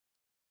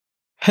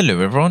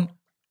Hello everyone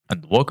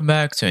and welcome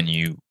back to a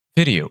new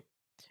video.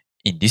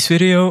 In this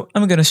video,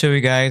 I'm gonna show you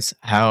guys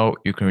how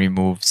you can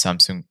remove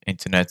Samsung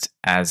Internet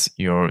as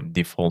your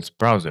default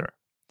browser.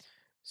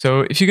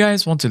 So if you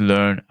guys want to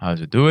learn how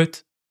to do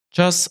it,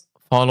 just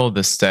follow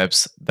the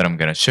steps that I'm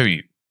gonna show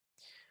you.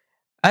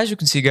 As you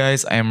can see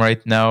guys, I am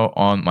right now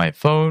on my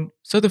phone.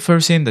 So the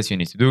first thing that you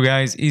need to do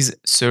guys is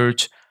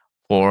search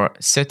for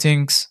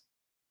settings.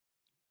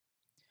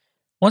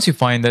 Once you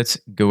find it,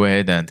 go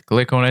ahead and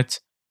click on it.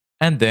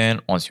 And then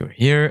once you're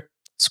here,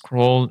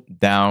 scroll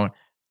down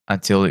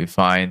until you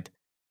find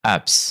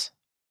apps.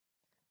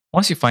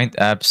 Once you find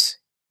apps,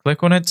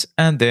 click on it.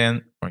 And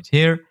then right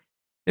here,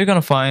 you're going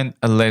to find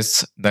a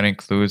list that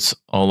includes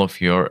all of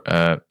your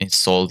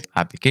installed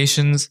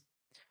applications.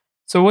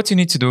 So what you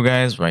need to do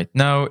guys right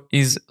now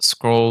is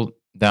scroll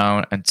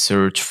down and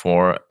search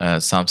for a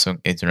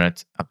Samsung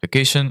Internet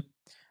application.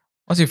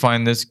 Once you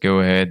find this, go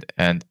ahead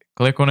and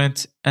click on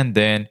it. And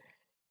then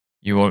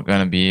you are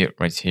going to be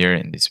right here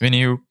in this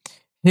menu.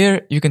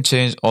 Here you can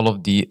change all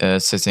of the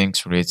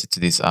settings related to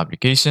this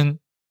application.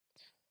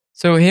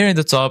 So here in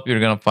the top, you're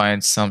going to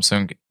find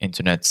Samsung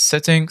Internet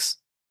Settings.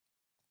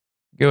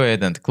 Go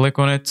ahead and click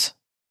on it.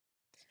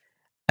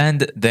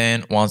 And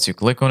then once you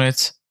click on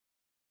it,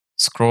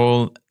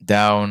 scroll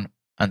down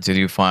until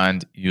you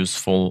find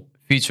useful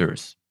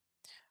features.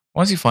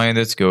 Once you find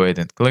it, go ahead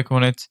and click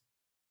on it.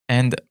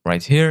 And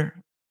right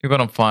here, you're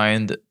going to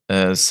find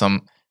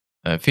some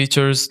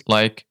features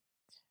like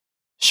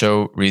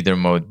show reader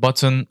mode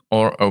button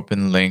or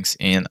open links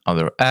in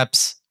other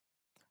apps.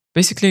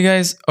 Basically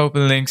guys,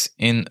 open links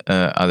in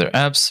other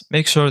apps,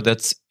 make sure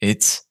that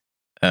it's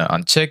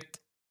unchecked.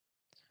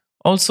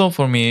 Also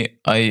for me,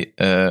 I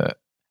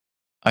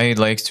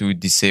like to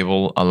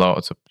disable allow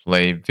to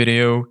play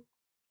video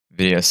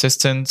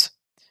assistant.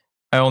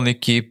 I only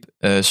keep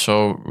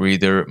show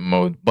reader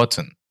mode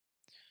button.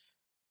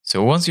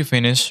 So once you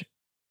finish,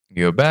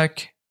 go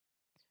back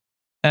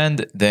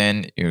and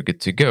then you're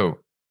good to go.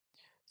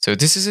 So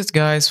this is it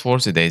guys for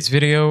today's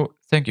video.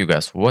 Thank you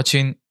guys for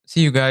watching. See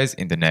you guys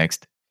in the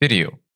next video.